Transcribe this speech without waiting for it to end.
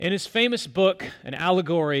In his famous book, an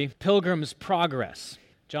allegory, Pilgrim's Progress,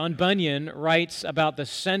 John Bunyan writes about the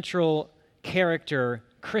central character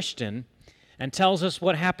Christian and tells us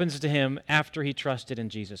what happens to him after he trusted in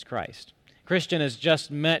Jesus Christ. Christian has just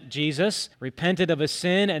met Jesus, repented of his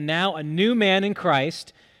sin, and now a new man in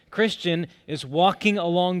Christ. Christian is walking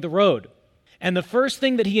along the road. And the first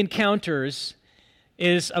thing that he encounters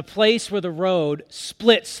is a place where the road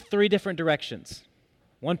splits three different directions.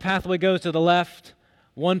 One pathway goes to the left,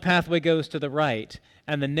 one pathway goes to the right,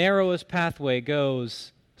 and the narrowest pathway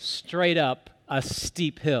goes straight up a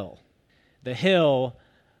steep hill, the hill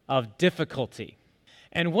of difficulty.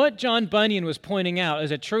 And what John Bunyan was pointing out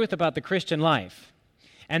is a truth about the Christian life,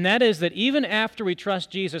 and that is that even after we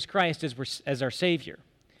trust Jesus Christ as our Savior,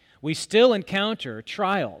 we still encounter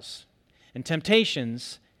trials and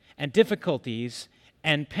temptations and difficulties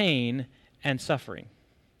and pain and suffering.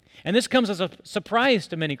 And this comes as a surprise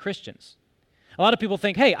to many Christians. A lot of people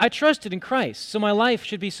think, hey, I trusted in Christ, so my life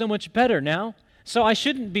should be so much better now, so I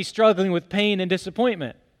shouldn't be struggling with pain and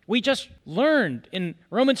disappointment. We just learned in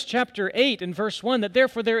Romans chapter 8 and verse 1 that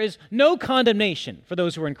therefore there is no condemnation for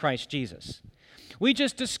those who are in Christ Jesus. We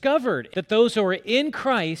just discovered that those who are in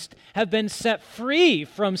Christ have been set free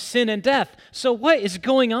from sin and death. So what is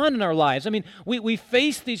going on in our lives? I mean, we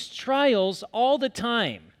face these trials all the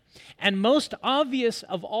time. And most obvious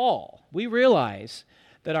of all, we realize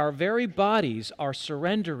that our very bodies are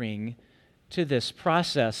surrendering to this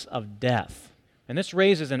process of death. And this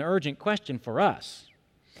raises an urgent question for us,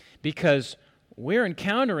 because we're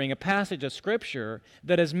encountering a passage of Scripture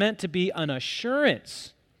that is meant to be an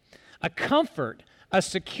assurance, a comfort, a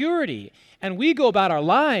security, and we go about our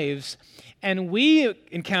lives and we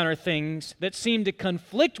encounter things that seem to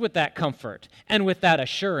conflict with that comfort and with that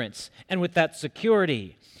assurance and with that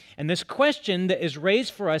security. And this question that is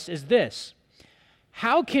raised for us is this: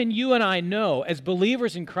 how can you and I know, as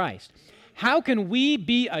believers in Christ, how can we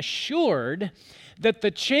be assured that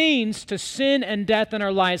the chains to sin and death in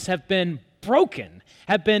our lives have been broken,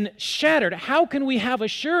 have been shattered? How can we have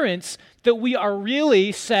assurance that we are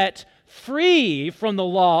really set free from the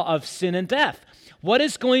law of sin and death? What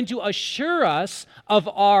is going to assure us of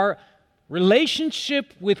our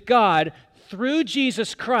relationship with God through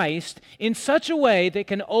Jesus Christ in such a way that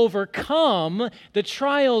can overcome the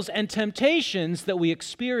trials and temptations that we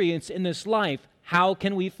experience in this life? How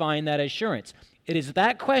can we find that assurance? It is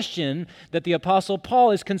that question that the Apostle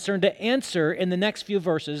Paul is concerned to answer in the next few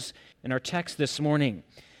verses in our text this morning.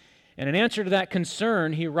 And in answer to that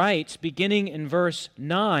concern, he writes, beginning in verse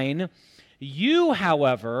 9, "You,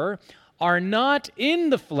 however, are not in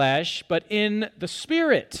the flesh, but in the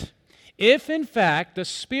Spirit, if in fact the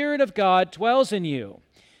Spirit of God dwells in you.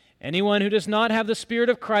 Anyone who does not have the Spirit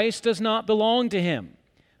of Christ does not belong to him.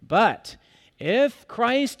 But if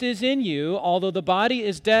Christ is in you, although the body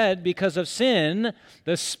is dead because of sin,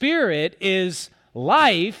 the Spirit is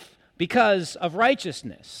life because of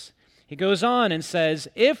righteousness." He goes on and says,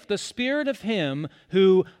 "If the Spirit of him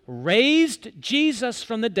who raised Jesus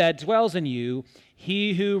from the dead dwells in you,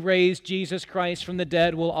 he who raised Jesus Christ from the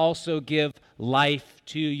dead will also give life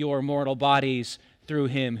to your mortal bodies through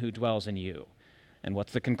him who dwells in you." And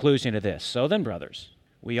what's the conclusion to this? So then, brothers,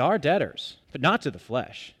 we are debtors, but not to the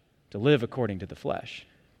flesh, to live according to the flesh.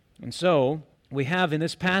 And so we have in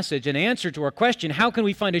this passage an answer to our question: how can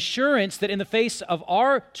we find assurance that in the face of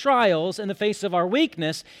our trials, in the face of our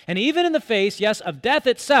weakness, and even in the face, yes, of death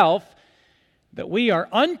itself, that we are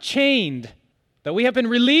unchained, that we have been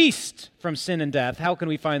released from sin and death? How can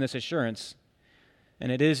we find this assurance?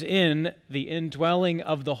 And it is in the indwelling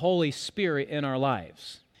of the Holy Spirit in our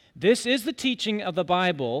lives. This is the teaching of the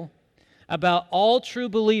Bible about all true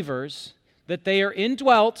believers, that they are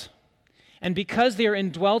indwelt, and because they are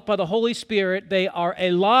indwelt by the Holy Spirit, they are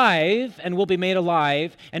alive and will be made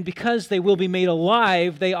alive, and because they will be made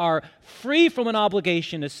alive, they are free from an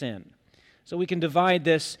obligation to sin. So we can divide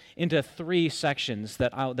this into three sections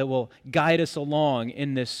that will guide us along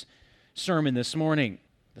in this sermon this morning.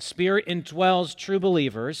 The Spirit indwells true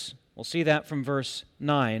believers. We'll see that from verse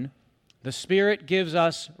 9. The Spirit gives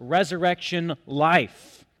us resurrection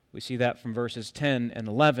life. We see that from verses 10 and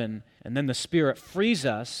 11. And then the Spirit frees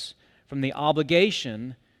us from the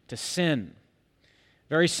obligation to sin.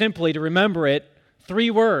 Very simply, to remember it, three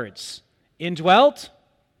words: indwelt,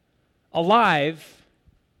 alive,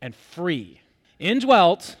 and free.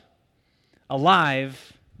 Indwelt,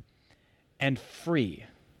 alive, and free.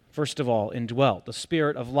 First of all, indwelt. The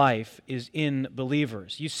Spirit of life is in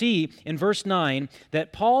believers. You see in verse 9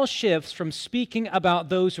 that Paul shifts from speaking about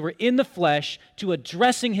those who are in the flesh to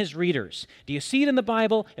addressing his readers. Do you see it in the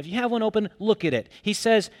Bible? If you have one open, look at it. He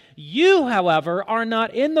says, "You, however, are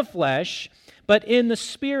not in the flesh, but in the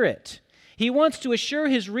Spirit. He wants to assure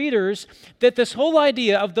his readers that this whole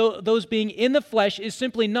idea of those being in the flesh is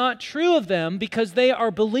simply not true of them because they are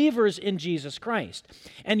believers in Jesus Christ.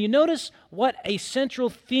 And you notice what a central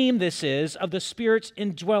theme this is of the Spirit's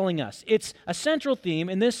indwelling us. It's a central theme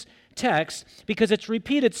in this text because it's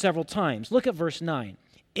repeated several times. Look at verse 9.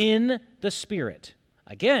 In the Spirit.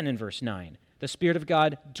 Again in verse 9. The Spirit of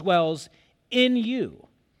God dwells in you.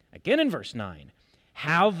 Again in verse 9.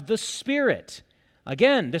 Have the Spirit.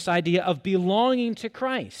 Again, this idea of belonging to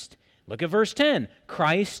Christ. Look at verse 10.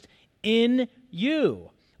 Christ in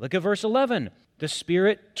you. Look at verse 11. The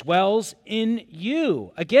Spirit dwells in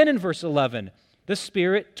you. Again in verse 11. The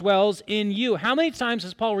Spirit dwells in you. How many times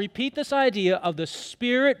does Paul repeat this idea of the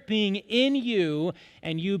Spirit being in you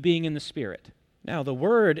and you being in the Spirit? Now, the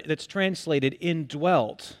word that's translated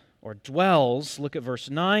indwelt or dwells, look at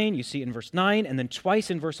verse 9. You see it in verse 9 and then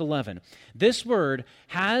twice in verse 11. This word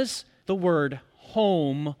has the word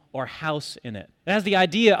home or house in it. It has the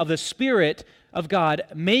idea of the Spirit of God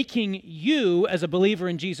making you, as a believer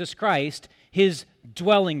in Jesus Christ, his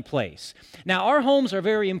dwelling place. Now, our homes are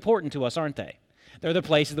very important to us, aren't they? They're the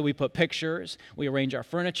places that we put pictures, we arrange our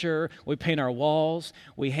furniture, we paint our walls,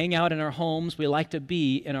 we hang out in our homes, we like to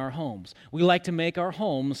be in our homes. We like to make our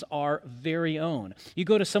homes our very own. You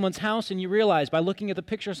go to someone's house and you realize by looking at the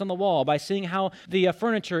pictures on the wall, by seeing how the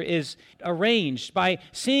furniture is arranged, by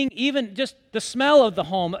seeing even just the smell of the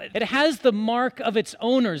home, it has the mark of its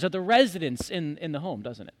owners, of the residents in the home,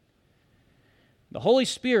 doesn't it? The Holy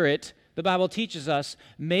Spirit, the Bible teaches us,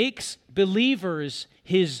 makes believers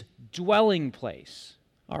his dwelling place.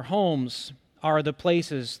 Our homes are the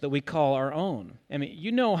places that we call our own. I mean,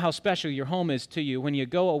 you know how special your home is to you when you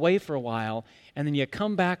go away for a while and then you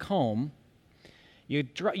come back home, you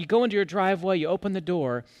go into your driveway, you open the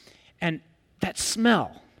door, and that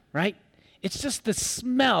smell, right? It's just the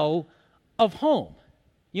smell of home.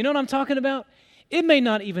 You know what I'm talking about? It may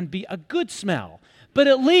not even be a good smell, but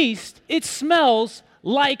at least it smells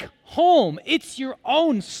like home. It's your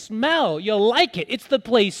own smell. You like it. It's the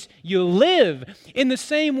place you live. In the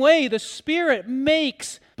same way, the Spirit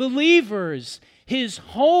makes believers his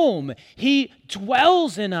home. He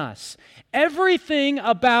dwells in us. Everything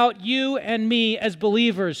about you and me as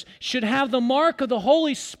believers should have the mark of the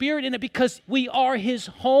Holy Spirit in it because we are his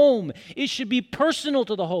home. It should be personal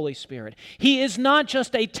to the Holy Spirit. He is not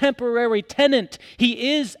just a temporary tenant.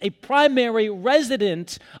 He is a primary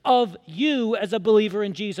resident of you as a believer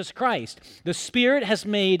in Jesus Christ. The Spirit has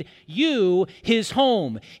made you his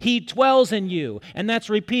home. He dwells in you, and that's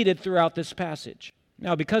repeated throughout this passage.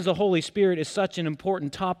 Now, because the Holy Spirit is such an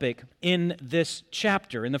important topic in this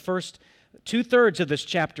chapter, in the first two-thirds of this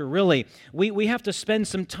chapter, really, we have to spend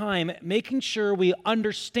some time making sure we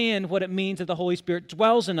understand what it means that the Holy Spirit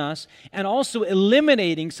dwells in us and also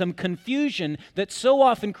eliminating some confusion that so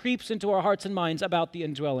often creeps into our hearts and minds about the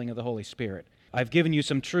indwelling of the Holy Spirit. I've given you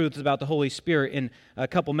some truths about the Holy Spirit in a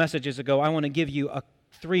couple messages ago. I want to give you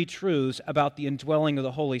three truths about the indwelling of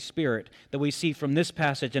the Holy Spirit that we see from this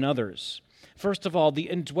passage and others. First of all, the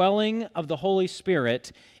indwelling of the Holy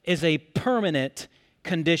Spirit is a permanent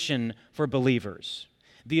condition for believers.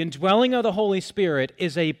 The indwelling of the Holy Spirit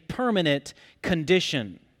is a permanent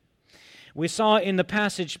condition. We saw in the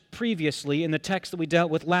passage previously, in the text that we dealt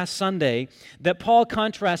with last Sunday, that Paul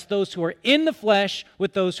contrasts those who are in the flesh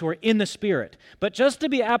with those who are in the Spirit. But just to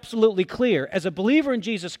be absolutely clear, as a believer in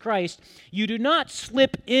Jesus Christ, you do not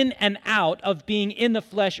slip in and out of being in the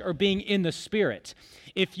flesh or being in the Spirit.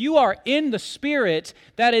 If you are in the Spirit,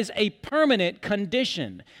 that is a permanent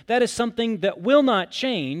condition. That is something that will not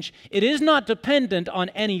change. It is not dependent on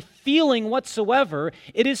any feeling whatsoever.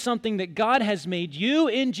 It is something that God has made you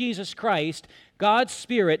in Jesus Christ. God's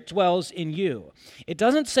Spirit dwells in you. It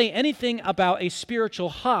doesn't say anything about a spiritual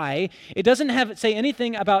high. It doesn't say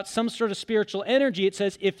anything about some sort of spiritual energy. It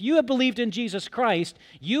says if you have believed in Jesus Christ,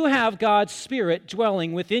 you have God's Spirit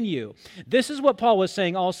dwelling within you. This is what Paul was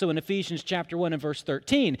saying also in Ephesians chapter 1 and verse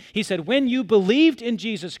 13. He said, when you believed in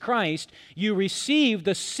Jesus Christ, you received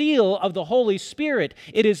the seal of the Holy Spirit.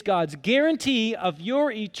 It is God's guarantee of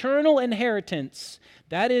your eternal inheritance.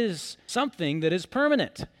 That is something that is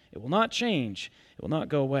permanent. It will not change. It will not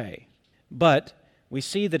go away. But we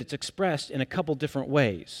see that it's expressed in a couple different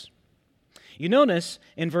ways. You notice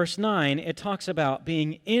in verse 9, it talks about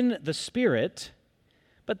being in the Spirit,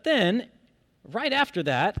 but then, right after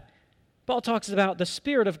that, Paul talks about the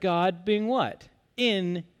Spirit of God being what?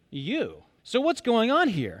 In you. So what's going on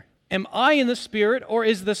here? Am I in the Spirit or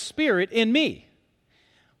is the Spirit in me?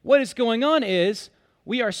 What is going on is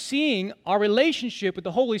we are seeing our relationship with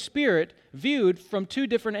the Holy Spirit viewed from two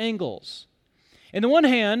different angles. On the one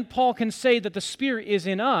hand, Paul can say that the Spirit is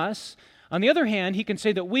in us. On the other hand, he can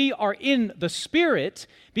say that we are in the Spirit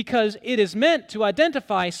because it is meant to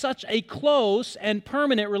identify such a close and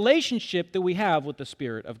permanent relationship that we have with the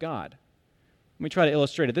Spirit of God. Let me try to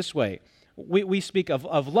illustrate it this way. We speak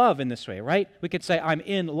of love in this way, right? We could say, I'm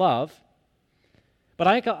in love,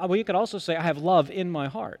 but we could also say, I have love in my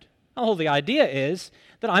heart. Oh, the idea is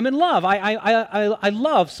that I'm in love. I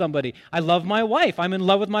love somebody. I love my wife. I'm in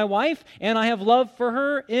love with my wife, and I have love for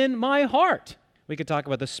her in my heart. We could talk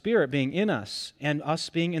about the Spirit being in us and us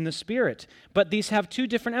being in the Spirit. But these have two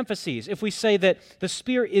different emphases. If we say that the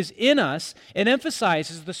Spirit is in us, it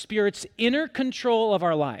emphasizes the Spirit's inner control of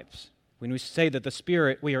our lives. When we say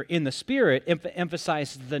that we are in the Spirit,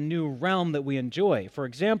 emphasizes the new realm that we enjoy. For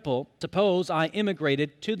example, suppose I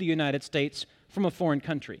immigrated to the United States from a foreign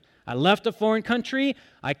country. I left a foreign country,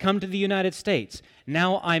 I come to the United States.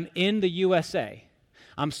 Now I'm in the USA.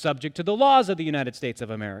 I'm subject to the laws of the United States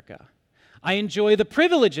of America. I enjoy the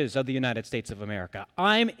privileges of the United States of America.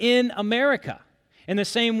 I'm in America. In the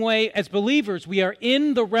same way, as believers, we are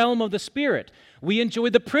in the realm of the Spirit. We enjoy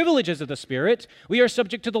the privileges of the Spirit. We are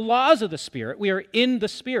subject to the laws of the Spirit. We are in the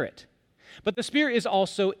Spirit. But the Spirit is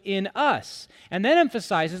also in us, and that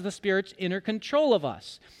emphasizes the Spirit's inner control of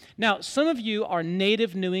us. Now, some of you are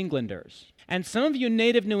native New Englanders, and some of you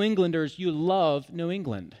native New Englanders, you love New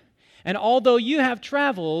England. And although you have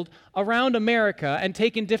traveled around America and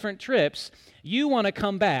taken different trips, you want to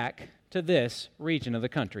come back to this region of the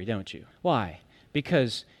country, don't you? Why?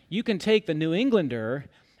 Because you can take the New Englander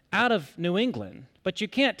out of New England, but you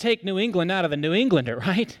can't take New England out of the New Englander,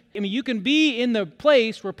 right? I mean, you can be in the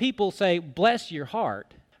place where people say, bless your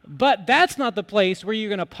heart, but that's not the place where you're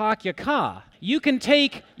going to park your car. You can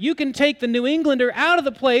take the New Englander out of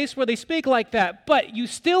the place where they speak like that, but you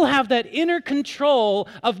still have that inner control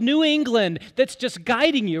of New England that's just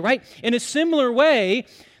guiding you, right? In a similar way,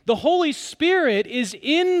 the Holy Spirit is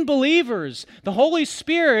in believers. The Holy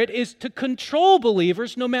Spirit is to control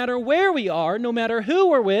believers no matter where we are, no matter who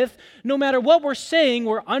we're with, no matter what we're saying,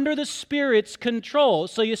 we're under the Spirit's control.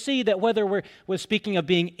 So you see that whether we're speaking of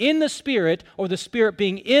being in the Spirit or the Spirit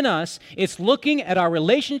being in us, it's looking at our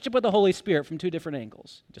relationship with the Holy Spirit from two different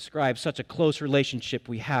angles. It describes such a close relationship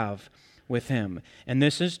we have with Him. And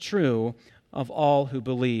this is true of all who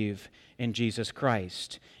believe in Jesus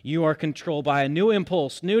Christ. You are controlled by a new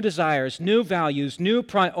impulse, new desires, new values, new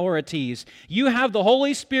priorities. You have the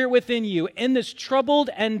Holy Spirit within you. In this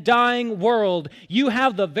troubled and dying world, you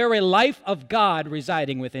have the very life of God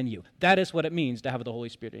residing within you. That is what it means to have the Holy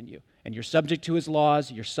Spirit in you. And you're subject to His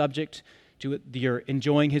laws, you're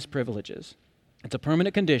enjoying His privileges. It's a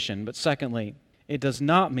permanent condition, but secondly, it does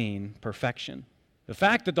not mean perfection. The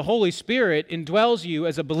fact that the Holy Spirit indwells you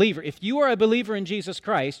as a believer, if you are a believer in Jesus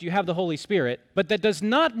Christ, you have the Holy Spirit, but that does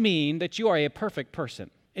not mean that you are a perfect person.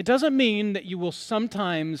 It doesn't mean that you will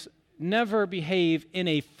sometimes never behave in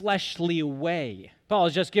a fleshly way. Paul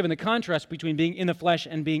has just given the contrast between being in the flesh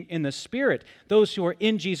and being in the Spirit. Those who are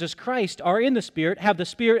in Jesus Christ are in the Spirit, have the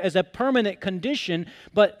Spirit as a permanent condition,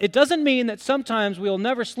 but it doesn't mean that sometimes we'll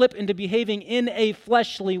never slip into behaving in a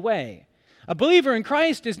fleshly way. A believer in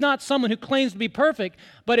Christ is not someone who claims to be perfect,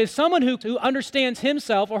 but is someone who understands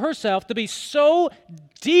himself or herself to be so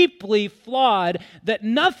deeply flawed that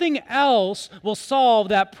nothing else will solve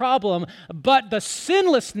that problem but the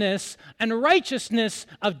sinlessness and righteousness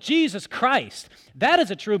of Jesus Christ. That is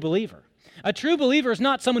a true believer. A true believer is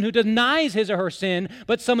not someone who denies his or her sin,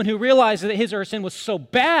 but someone who realizes that his or her sin was so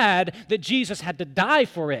bad that Jesus had to die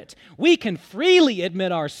for it. We can freely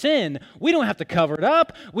admit our sin. We don't have to cover it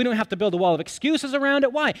up. We don't have to build a wall of excuses around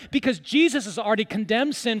it. Why? Because Jesus has already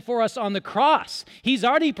condemned sin for us on the cross. He's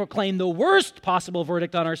already proclaimed the worst possible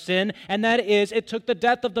verdict on our sin, and that is it took the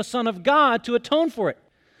death of the Son of God to atone for it.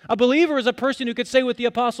 A believer is a person who could say with the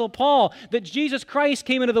Apostle Paul that Jesus Christ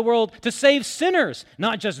came into the world to save sinners,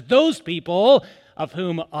 not just those people of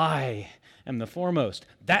whom I am the foremost.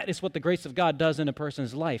 That is what the grace of God does in a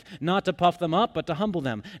person's life. Not to puff them up, but to humble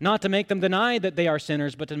them. Not to make them deny that they are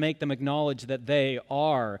sinners, but to make them acknowledge that they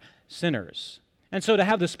are sinners. And so to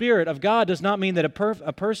have the Spirit of God does not mean that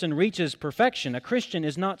a person reaches perfection. A Christian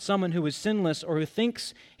is not someone who is sinless or who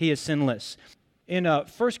thinks he is sinless. In 1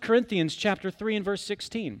 Corinthians chapter 3 and verse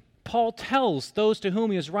 16, Paul tells those to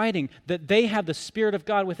whom he is writing that they have the Spirit of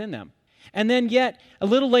God within them. And then yet, a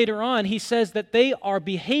little later on, he says that they are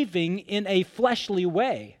behaving in a fleshly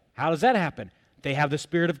way. How does that happen? They have the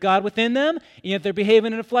Spirit of God within them, and yet they're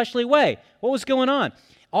behaving in a fleshly way. What was going on?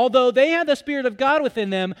 Although they had the Spirit of God within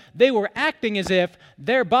them, they were acting as if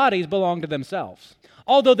their bodies belonged to themselves.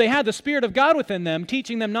 Although they had the Spirit of God within them,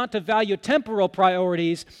 teaching them not to value temporal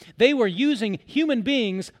priorities, they were using human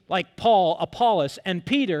beings like Paul, Apollos, and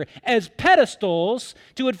Peter as pedestals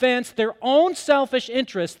to advance their own selfish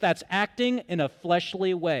interests that's acting in a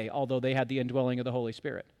fleshly way, although they had the indwelling of the Holy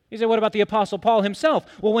Spirit. You say, what about the Apostle Paul himself?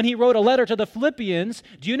 Well, when he wrote a letter to the Philippians,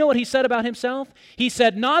 do you know what he said about himself? He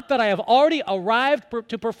said, not that I have already arrived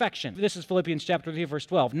to perfection. This is Philippians chapter 3, verse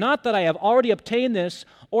 12. Not that I have already obtained this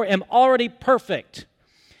or am already perfect,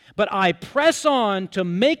 but I press on to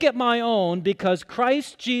make it my own because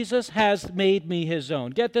Christ Jesus has made me his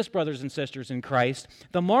own. Get this, brothers and sisters in Christ.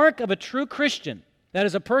 The mark of a true Christian, that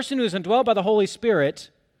is a person who is indwelled by the Holy Spirit,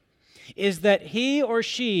 is that he or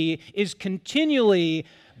she is continually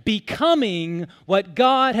becoming what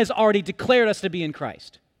God has already declared us to be in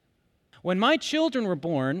Christ. When my children were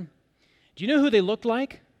born, do you know who they looked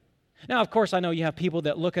like? Now, of course, I know you have people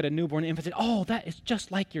that look at a newborn infant and say, oh, that is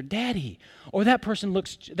just like your daddy. Or that person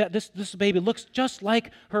looks, this baby looks just like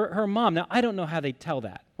her mom. Now, I don't know how they tell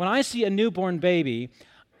that. When I see a newborn baby,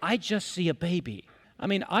 I just see a baby. I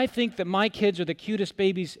mean, I think that my kids are the cutest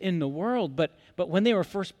babies in the world, but when they were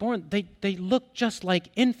first born, they look just like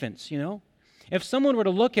infants, you know? If someone were to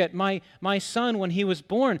look at my son when he was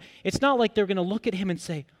born, it's not like they're going to look at him and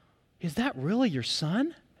say, is that really your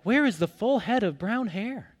son? Where is the full head of brown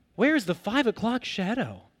hair? Where is the 5 o'clock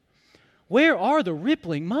shadow? Where are the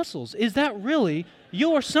rippling muscles? Is that really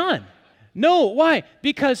your son? No, why?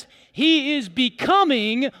 Because he is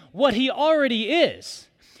becoming what he already is.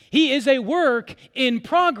 He is a work in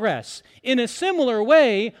progress. In a similar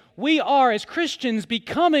way, we are, as Christians,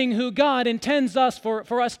 becoming who God intends us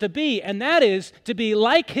for us to be, and that is to be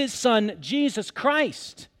like his Son, Jesus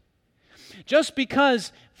Christ. Just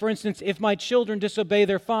because, for instance, if my children disobey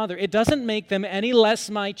their father, it doesn't make them any less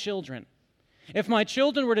my children. If my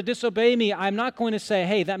children were to disobey me, I'm not going to say,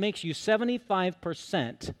 hey, that makes you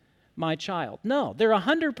 75% my child. No, they're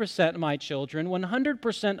 100% my children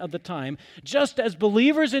 100% of the time, just as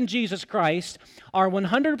believers in Jesus Christ are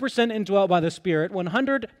 100% indwelt by the Spirit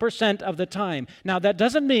 100% of the time. Now, that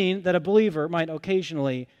doesn't mean that a believer might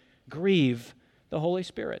occasionally grieve the Holy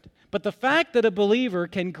Spirit. But the fact that a believer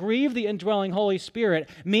can grieve the indwelling Holy Spirit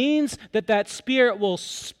means that that Spirit will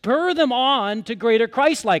spur them on to greater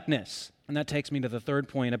Christ-likeness. And that takes me to the third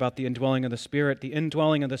point about the indwelling of the Spirit. The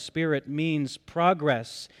indwelling of the Spirit means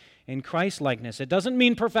progress in Christ-likeness. It doesn't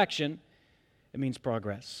mean perfection. It means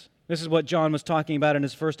progress. This is what John was talking about in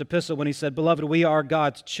his first epistle when he said, Beloved, we are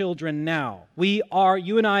God's children now. We are,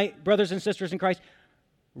 you and I, brothers and sisters in Christ,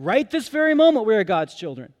 right this very moment we are God's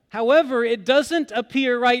children. However, it doesn't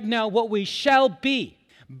appear right now what we shall be.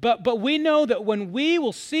 But we know that when we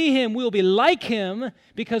will see him, we will be like him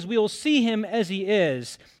because we will see him as he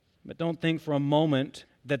is. But don't think for a moment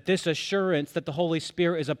that this assurance that the Holy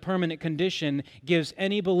Spirit is a permanent condition gives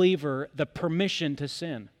any believer the permission to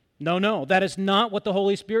sin. No, that is not what the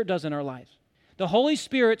Holy Spirit does in our lives. The Holy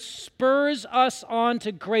Spirit spurs us on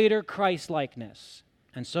to greater Christ-likeness.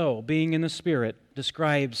 And so, being in the Spirit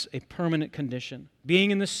describes a permanent condition.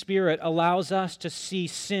 Being in the Spirit allows us to see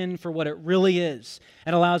sin for what it really is,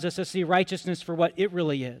 and allows us to see righteousness for what it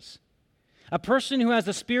really is. A person who has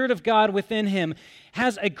the Spirit of God within him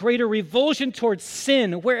has a greater revulsion towards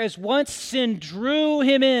sin, whereas once sin drew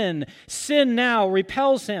him in, sin now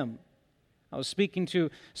repels him. I was speaking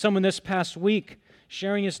to someone this past week,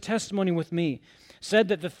 sharing his testimony with me, said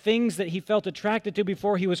that the things that he felt attracted to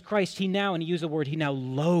before he was Christ, he now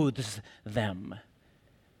loathes them.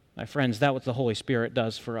 My friends, that's what the Holy Spirit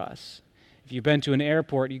does for us. If you've been to an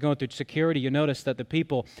airport, you go through security, you notice that the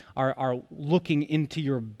people are looking into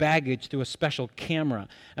your baggage through a special camera.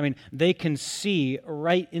 I mean, they can see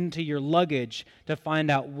right into your luggage to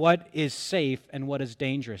find out what is safe and what is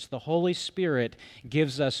dangerous. The Holy Spirit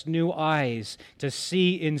gives us new eyes to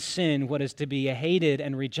see in sin what is to be hated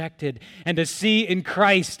and rejected, and to see in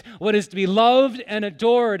Christ what is to be loved and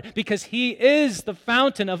adored, because he is the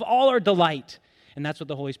fountain of all our delight. And that's what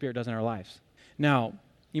the Holy Spirit does in our lives. Now,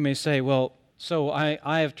 you may say, well, so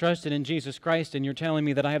I have trusted in Jesus Christ, and you're telling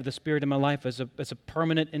me that I have the Spirit in my life as a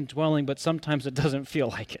permanent indwelling, but sometimes it doesn't feel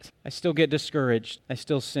like it. I still get discouraged. I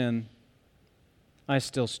still sin. I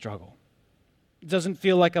still struggle. It doesn't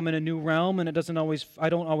feel like I'm in a new realm, and I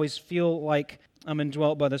don't always feel like I'm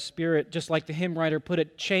indwelt by the Spirit. Just like the hymn writer put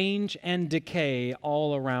it, change and decay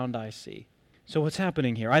all around I see. So what's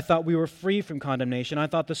happening here? I thought we were free from condemnation. I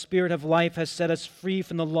thought the Spirit of life has set us free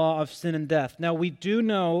from the law of sin and death. Now we do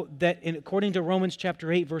know that according to Romans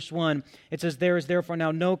chapter 8, verse 1, it says, there is therefore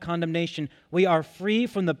now no condemnation. We are free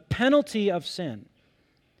from the penalty of sin,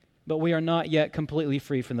 but we are not yet completely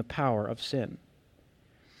free from the power of sin.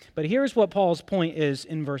 But here's what Paul's point is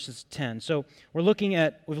in verses 10. So we've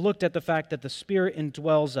looked at the fact that the Spirit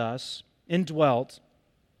indwelt,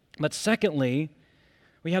 but secondly,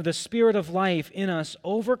 we have the Spirit of life in us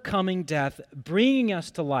overcoming death, bringing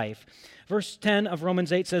us to life. Verse 10 of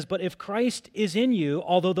Romans 8 says, "But if Christ is in you,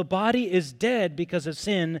 although the body is dead because of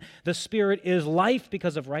sin, the Spirit is life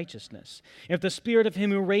because of righteousness. If the Spirit of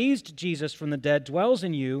him who raised Jesus from the dead dwells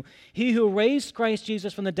in you, he who raised Christ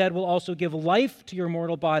Jesus from the dead will also give life to your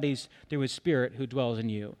mortal bodies through his Spirit who dwells in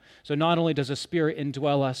you." So not only does the Spirit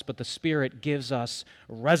indwell us, but the Spirit gives us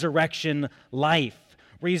resurrection life.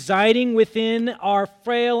 Residing within our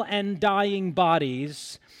frail and dying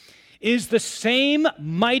bodies is the same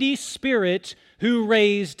mighty Spirit who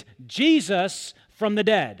raised Jesus from the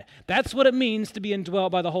dead. That's what it means to be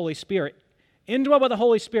indwelt by the Holy Spirit. Indwelt by the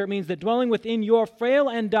Holy Spirit means that dwelling within your frail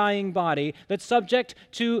and dying body that's subject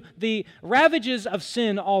to the ravages of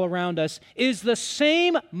sin all around us is the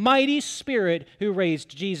same mighty Spirit who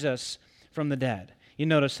raised Jesus from the dead. You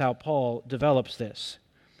notice how Paul develops this.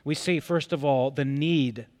 We see, first of all, the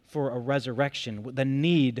need for a resurrection, the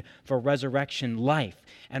need for resurrection life.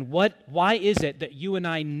 And why is it that you and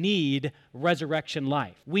I need resurrection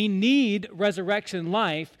life? We need resurrection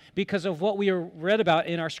life because of what we read about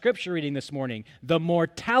in our scripture reading this morning, the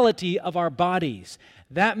mortality of our bodies.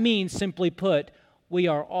 That means, simply put, we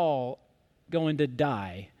are all going to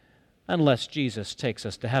die unless Jesus takes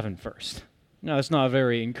us to heaven first. Now, it's not a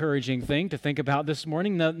very encouraging thing to think about this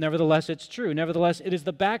morning. Nevertheless, it's true. Nevertheless, it is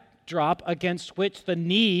the backdrop against which the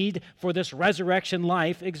need for this resurrection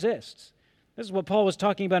life exists. This is what Paul was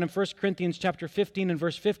talking about in 1 Corinthians chapter 15 and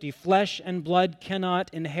verse 50. "Flesh and blood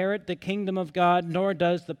cannot inherit the kingdom of God, nor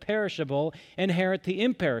does the perishable inherit the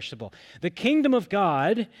imperishable." The kingdom of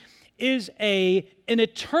God is an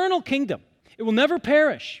eternal kingdom. It will never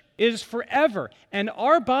perish. It is forever. And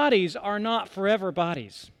our bodies are not forever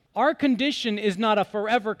bodies. Our condition is not a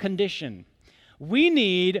forever condition. We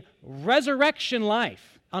need resurrection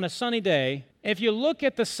life. On a sunny day, if you look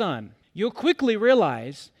at the sun, you'll quickly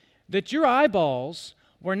realize that your eyeballs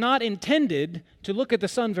were not intended to look at the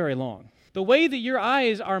sun very long. The way that your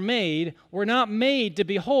eyes are made were not made to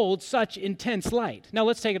behold such intense light. Now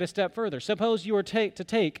let's take it a step further. Suppose you were to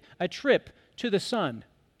take a trip to the sun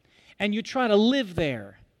and you try to live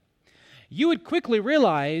there. You would quickly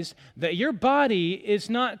realize that your body is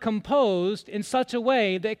not composed in such a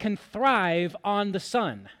way that can thrive on the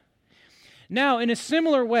sun. Now, in a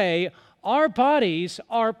similar way, our bodies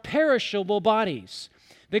are perishable bodies.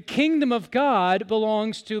 The kingdom of God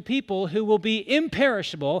belongs to people who will be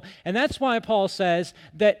imperishable, and that's why Paul says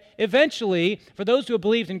that eventually, for those who have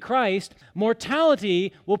believed in Christ,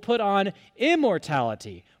 mortality will put on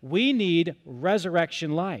immortality. We need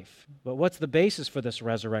resurrection life. But what's the basis for this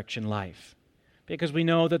resurrection life? Because we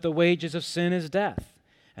know that the wages of sin is death,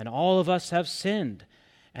 and all of us have sinned,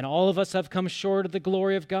 and all of us have come short of the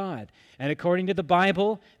glory of God. And according to the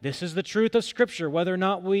Bible, this is the truth of Scripture, whether or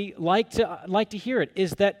not we like to hear it,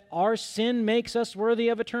 is that our sin makes us worthy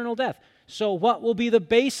of eternal death. So what will be the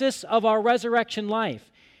basis of our resurrection life?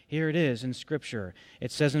 Here it is in Scripture.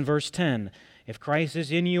 It says in verse 10, "If Christ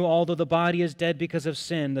is in you, although the body is dead because of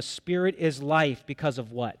sin, the Spirit is life because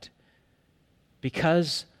of what?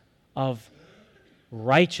 Because of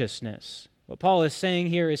righteousness." What Paul is saying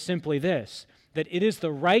here is simply this, that it is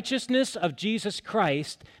the righteousness of Jesus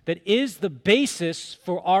Christ that is the basis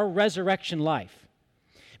for our resurrection life.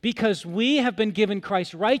 Because we have been given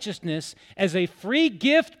Christ's righteousness as a free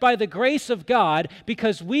gift by the grace of God,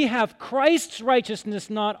 because we have Christ's righteousness,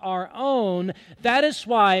 not our own, that is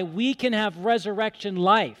why we can have resurrection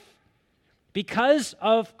life. Because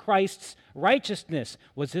of Christ's righteousness.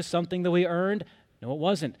 Was this something that we earned? No, it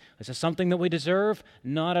wasn't. Is this something that we deserve?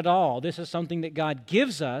 Not at all. This is something that God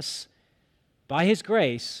gives us by His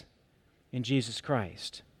grace in Jesus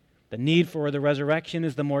Christ. The need for the resurrection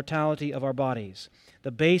is the mortality of our bodies.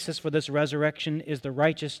 The basis for this resurrection is the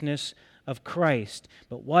righteousness of Christ.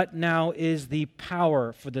 But what now is the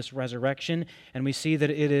power for this resurrection? And we see that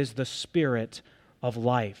it is the Spirit of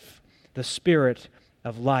life. The Spirit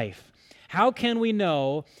of life. How can we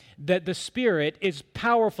know that the Spirit is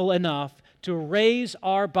powerful enough to raise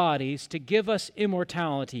our bodies, to give us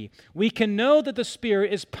immortality? We can know that the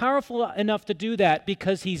Spirit is powerful enough to do that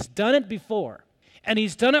because He's done it before, and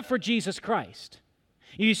He's done it for Jesus Christ.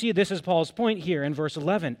 You see, this is Paul's point here in verse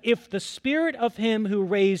 11. If the Spirit of him who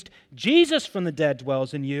raised Jesus from the dead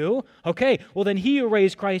dwells in you, okay, well then he who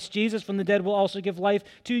raised Christ Jesus from the dead will also give life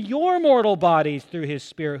to your mortal bodies through his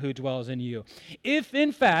Spirit who dwells in you. If,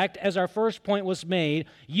 in fact, as our first point was made,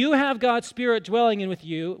 you have God's Spirit dwelling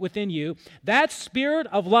within you, that Spirit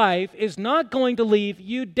of life is not going to leave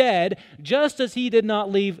you dead, just as he did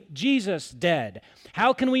not leave Jesus dead.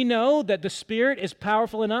 How can we know that the Spirit is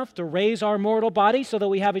powerful enough to raise our mortal body so that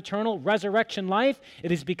we have eternal resurrection life?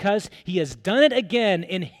 It is because he has done it again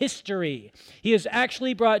in history. He has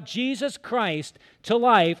actually brought Jesus Christ to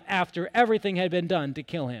life after everything had been done to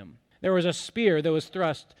kill him. There was a spear that was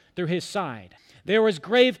thrust through his side. There was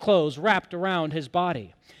grave clothes wrapped around his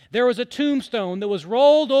body. There was a tombstone that was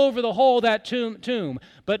rolled over the whole of that tomb,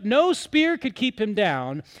 but no spear could keep him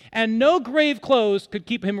down, and no grave clothes could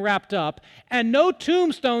keep him wrapped up, and no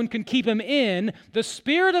tombstone could keep him in. The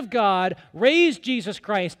Spirit of God raised Jesus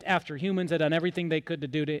Christ after humans had done everything they could to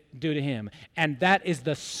do to him, and that is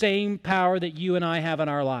the same power that you and I have in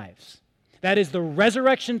our lives. That is the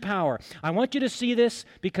resurrection power. I want you to see this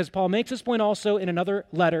because Paul makes this point also in another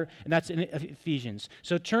letter, and that's in Ephesians.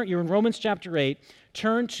 So you're in Romans chapter 8.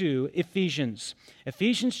 Turn to Ephesians.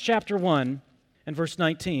 Ephesians chapter 1 and verse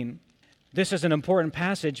 19. This is an important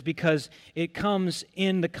passage because it comes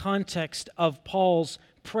in the context of Paul's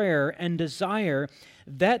prayer and desire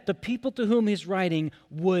that the people to whom he's writing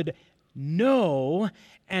would know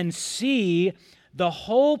and see the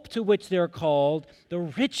hope to which they're called, the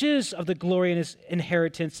riches of the glory and his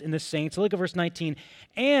inheritance in the saints. Look at verse 19.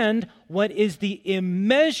 And what is the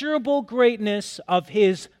immeasurable greatness of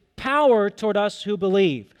his power toward us who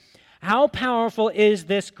believe. How powerful is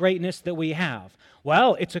this greatness that we have?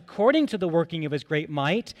 Well, it's according to the working of his great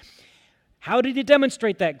might. How did he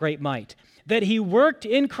demonstrate that great might? That he worked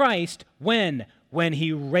in Christ when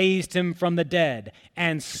he raised him from the dead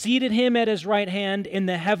and seated him at his right hand in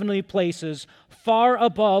the heavenly places, far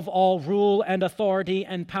above all rule and authority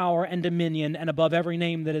and power and dominion, and above every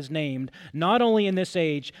name that is named, not only in this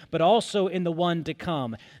age, but also in the one to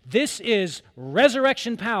come. This is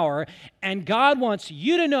resurrection power, and God wants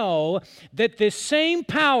you to know that this same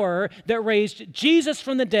power that raised Jesus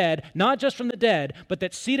from the dead, not just from the dead, but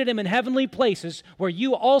that seated him in heavenly places, where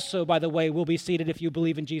you also, by the way, will be seated if you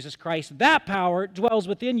believe in Jesus Christ, that power dwells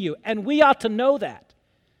within you, and we ought to know that.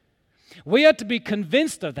 We ought to be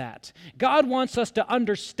convinced of that. God wants us to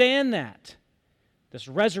understand that. This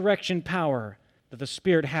resurrection power that the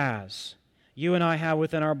Spirit has. You and I have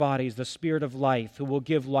within our bodies the Spirit of life who will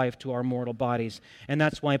give life to our mortal bodies. And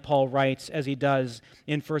that's why Paul writes, as he does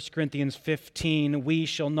in 1 Corinthians 15, we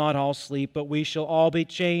shall not all sleep, but we shall all be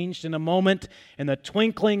changed in a moment, in the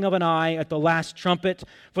twinkling of an eye at the last trumpet.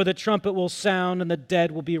 For the trumpet will sound, and the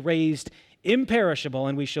dead will be raised imperishable,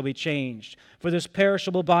 and we shall be changed. For this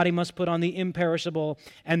perishable body must put on the imperishable,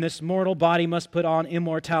 and this mortal body must put on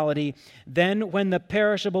immortality. Then when the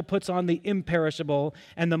perishable puts on the imperishable,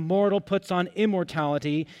 and the mortal puts on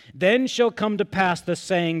immortality, then shall come to pass the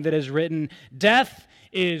saying that is written, death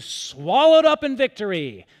is swallowed up in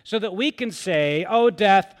victory, so that we can say, O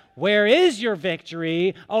death, where is your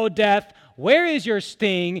victory? O death, where is your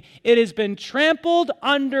sting? It has been trampled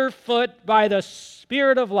underfoot by the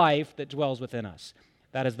Spirit of life that dwells within us.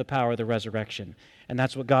 That is the power of the resurrection. And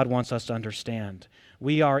that's what God wants us to understand.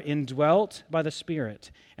 We are indwelt by the Spirit,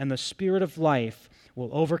 and the Spirit of life will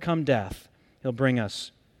overcome death. He'll bring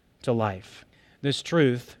us to life. This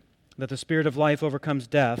truth, that the Spirit of life overcomes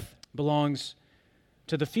death, belongs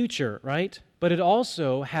to the future, right? But it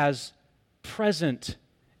also has present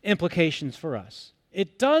implications for us.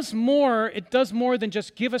 It does more than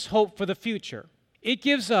just give us hope for the future. It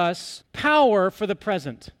gives us power for the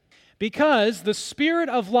present. Because the Spirit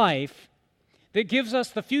of life that gives us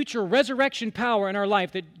the future resurrection power in our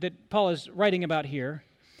life that Paul is writing about here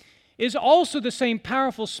is also the same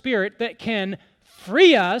powerful Spirit that can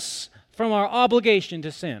free us from our obligation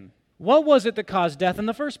to sin. What was it that caused death in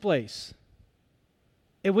the first place?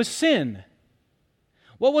 It was sin.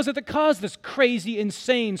 What was it that caused this crazy,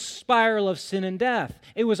 insane spiral of sin and death?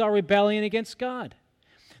 It was our rebellion against God.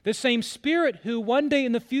 The same Spirit who one day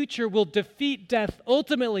in the future will defeat death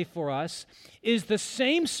ultimately for us is the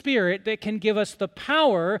same Spirit that can give us the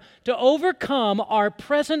power to overcome our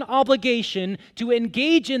present obligation to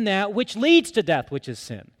engage in that which leads to death, which is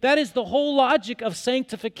sin. That is the whole logic of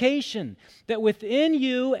sanctification, that within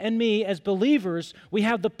you and me as believers, we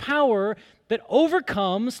have the power that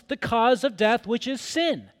overcomes the cause of death, which is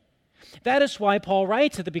sin. That is why Paul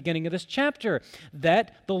writes at the beginning of this chapter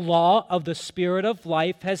that the law of the Spirit of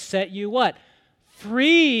life has set you what?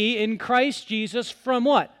 Free in Christ Jesus from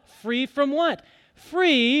what? Free from what?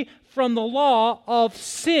 free from the law of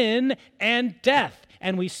sin and death.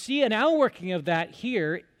 And we see an outworking of that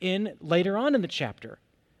here later on in the chapter,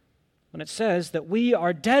 when it says that we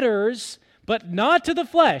are debtors, but not to the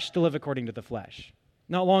flesh, to live according to the flesh.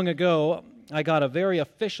 Not long ago, I got a very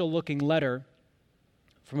official-looking letter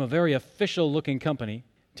from a very official-looking company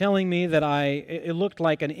telling me that it looked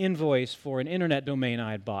like an invoice for an internet domain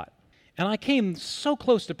I had bought. And I came so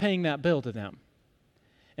close to paying that bill to them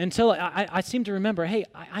until I seemed to remember, hey,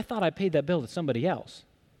 I thought I paid that bill to somebody else.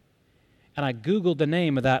 And I Googled the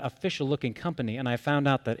name of that official-looking company, and I found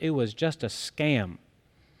out that it was just a scam.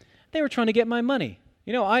 They were trying to get my money.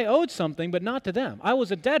 You know, I owed something, but not to them. I was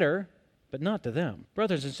a debtor, but not to them.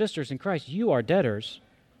 Brothers and sisters in Christ, you are debtors,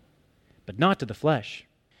 but not to the flesh.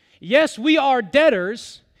 Yes, we are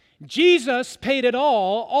debtors. Jesus paid it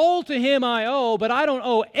all. All to Him I owe, but I don't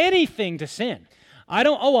owe anything to sin. I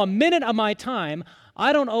don't owe a minute of my time.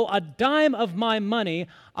 I don't owe a dime of my money.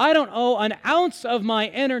 I don't owe an ounce of my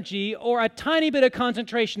energy or a tiny bit of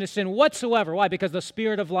concentration to sin whatsoever. Why? Because the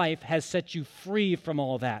Spirit of life has set you free from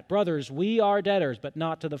all that. Brothers, we are debtors, but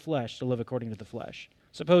not to the flesh, to live according to the flesh.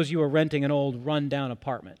 Suppose you were renting an old run-down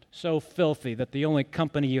apartment, so filthy that the only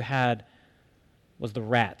company you had was the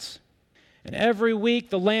rats. And every week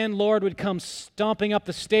the landlord would come stomping up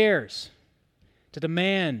the stairs to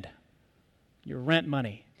demand your rent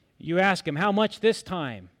money. You ask him, how much this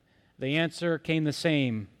time? The answer came the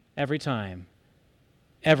same every time.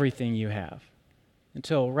 Everything you have.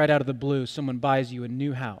 Until right out of the blue, someone buys you a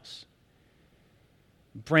new house.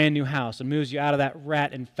 Brand new house, and moves you out of that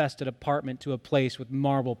rat-infested apartment to a place with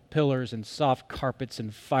marble pillars and soft carpets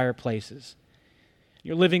and fireplaces.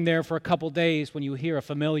 You're living there for a couple days when you hear a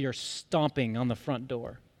familiar stomping on the front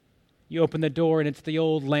door. You open the door and it's the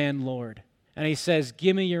old landlord. And he says,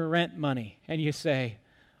 give me your rent money. And you say,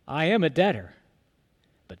 I am a debtor,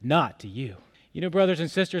 but not to you. You know, brothers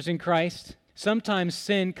and sisters in Christ, sometimes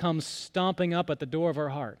sin comes stomping up at the door of our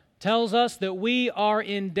heart. Tells us that we are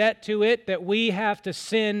in debt to it, that we have to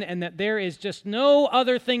sin, and that there is just no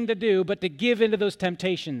other thing to do but to give into those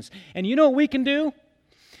temptations. And you know what we can do?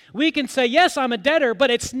 We can say, yes, I'm a debtor,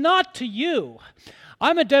 but it's not to you.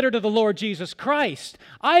 I'm a debtor to the Lord Jesus Christ.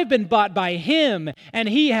 I've been bought by Him, and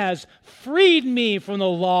He has freed me from the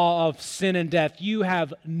law of sin and death. You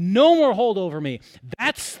have no more hold over me.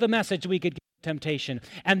 That's the message we could give temptation.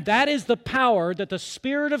 And that is the power that the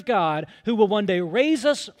Spirit of God, who will one day raise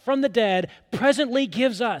us from the dead, presently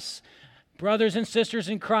gives us. Brothers and sisters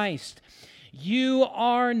in Christ, you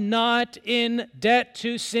are not in debt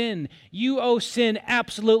to sin. You owe sin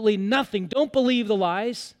absolutely nothing. Don't believe the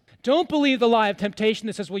lies. Don't believe the lie of temptation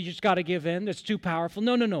that says, well, you just got to give in. It's too powerful.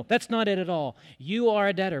 No. That's not it at all. You are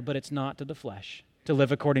a debtor, but it's not to the flesh, to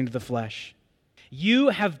live according to the flesh. You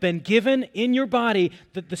have been given in your body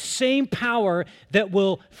the same power that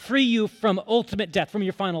will free you from ultimate death, from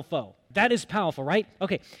your final foe. That is powerful, right?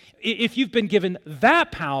 Okay, if you've been given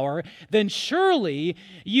that power, then surely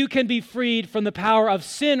you can be freed from the power of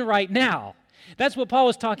sin right now. That's what Paul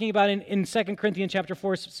was talking about in 2 Corinthians chapter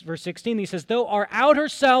 4, verse 16. He says, though our outer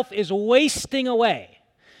self is wasting away,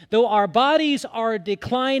 though our bodies are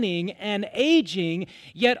declining and aging,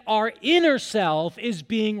 yet our inner self is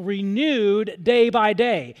being renewed day by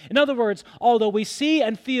day. In other words, although we see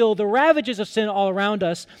and feel the ravages of sin all around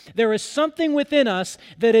us, there is something within us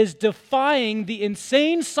that is defying the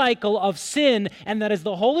insane cycle of sin, and that is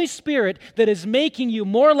the Holy Spirit that is making you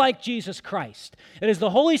more like Jesus Christ. It is the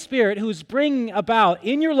Holy Spirit who is bringing about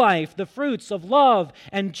in your life the fruits of love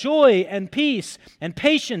and joy and peace and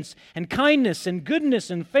patience and kindness and goodness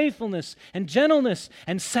and faithfulness and gentleness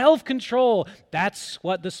and self-control. That's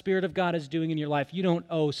what the Spirit of God is doing in your life. You don't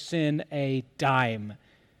owe sin a dime.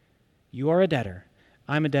 You are a debtor.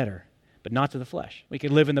 I'm a debtor, but not to the flesh. We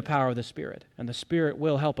can live in the power of the Spirit, and the Spirit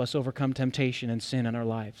will help us overcome temptation and sin in our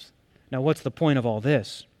lives. Now, what's the point of all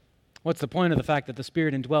this? What's the point of the fact that the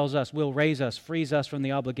Spirit indwells us, will raise us, frees us from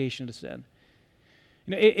the obligation to sin?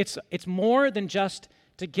 You know, it's more than just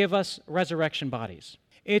to give us resurrection bodies.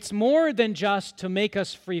 It's more than just to make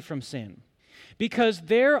us free from sin. Because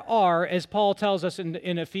there are, as Paul tells us in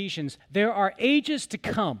Ephesians, there are ages to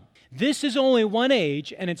come. This is only one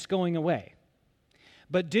age, and it's going away.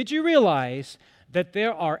 But did you realize that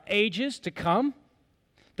there are ages to come?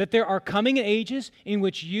 That there are coming ages in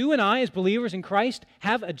which you and I, as believers in Christ,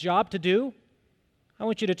 have a job to do? I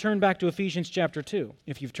want you to turn back to Ephesians chapter 2.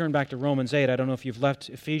 If you've turned back to Romans 8, I don't know if you've left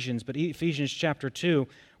Ephesians, but Ephesians chapter 2,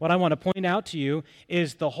 what I want to point out to you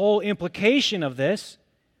is the whole implication of this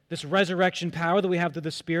resurrection power that we have through the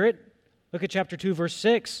Spirit. Look at chapter 2, verse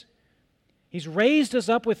 6. He's raised us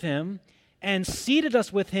up with Him and seated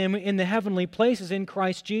us with Him in the heavenly places in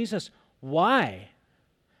Christ Jesus. Why?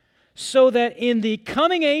 so that in the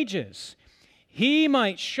coming ages he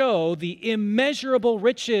might show the immeasurable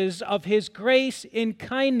riches of his grace in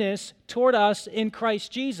kindness toward us in Christ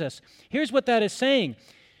Jesus. Here's what that is saying.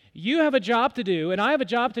 You have a job to do, and I have a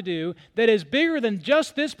job to do that is bigger than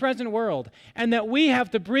just this present world, and that we have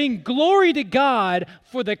to bring glory to God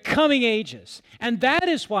for the coming ages. And that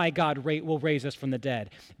is why God will raise us from the dead.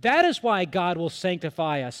 That is why God will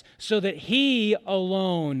sanctify us, so that he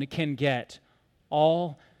alone can get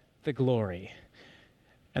all the glory.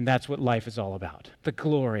 And that's what life is all about, the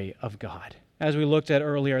glory of God. As we looked at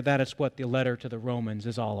earlier, that is what the letter to the Romans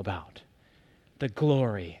is all about, the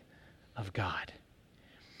glory of God.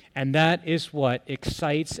 And that is what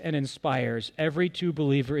excites and inspires every true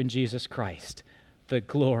believer in Jesus Christ, the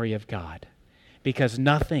glory of God. Because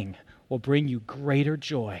nothing will bring you greater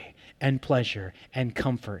joy and pleasure and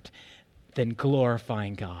comfort than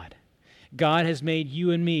glorifying God. God has made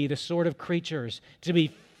you and me the sort of creatures to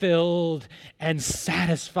be filled and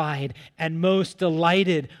satisfied and most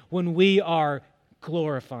delighted when we are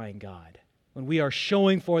glorifying God, when we are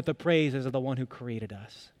showing forth the praises of the one who created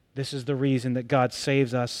us. This is the reason that God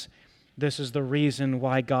saves us. This is the reason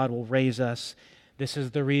why God will raise us. This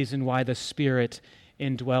is the reason why the Spirit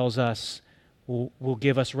indwells us, will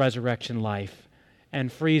give us resurrection life,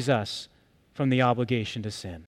 and frees us from the obligation to sin.